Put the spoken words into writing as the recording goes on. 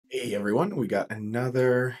Hey everyone, we got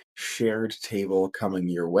another shared table coming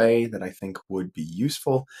your way that I think would be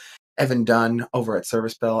useful. Evan Dunn over at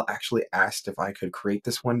Service Bell actually asked if I could create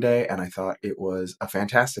this one day, and I thought it was a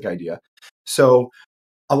fantastic idea. So,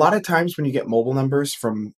 a lot of times when you get mobile numbers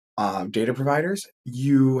from data providers,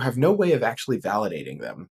 you have no way of actually validating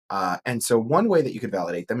them. And so, one way that you could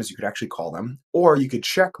validate them is you could actually call them, or you could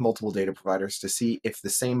check multiple data providers to see if the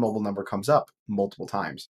same mobile number comes up multiple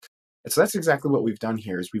times. And so that's exactly what we've done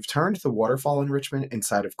here is we've turned the waterfall enrichment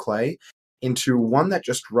inside of Clay into one that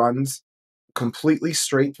just runs completely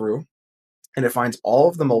straight through, and it finds all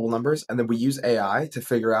of the mobile numbers, and then we use AI to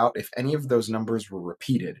figure out if any of those numbers were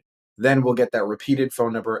repeated. Then we'll get that repeated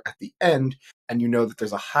phone number at the end, and you know that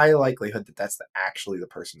there's a high likelihood that that's actually the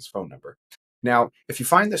person's phone number. Now, if you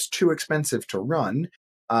find this too expensive to run,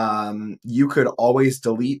 you could always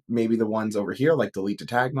delete maybe the ones over here, like delete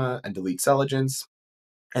Detagma and delete Celigence,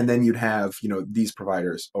 and then you'd have these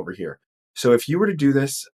providers over here. So if you were to do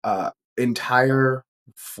this entire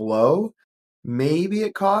flow, maybe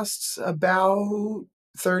it costs about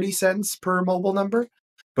 30 cents per mobile number.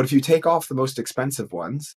 But if you take off the most expensive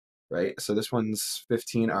ones, right, so this one's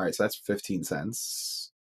 15. All right, so that's 15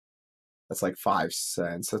 cents. That's like 5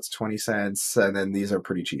 cents. That's 20 cents, and then these are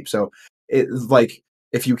pretty cheap. So it's like,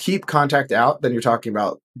 if you keep contact out, then you're talking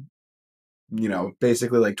about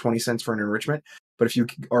basically like 20 cents for an enrichment. But if you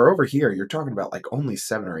are over here, you're talking about like only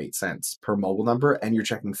 7 or 8 cents per mobile number, and you're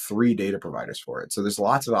checking 3 data providers for it. So there's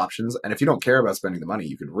lots of options. And if you don't care about spending the money,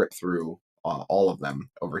 you could rip through all of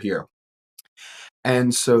them over here.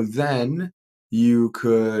 And so then you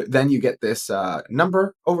get this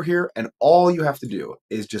number over here, and all you have to do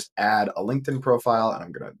is just add a LinkedIn profile. And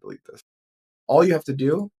I'm going to delete this. All you have to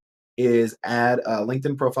do is add a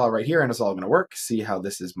LinkedIn profile right here, and it's all going to work. See how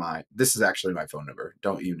this is actually my phone number.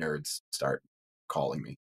 Don't you nerds start calling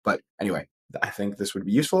me. But anyway, I think this would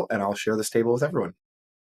be useful, and I'll share this table with everyone.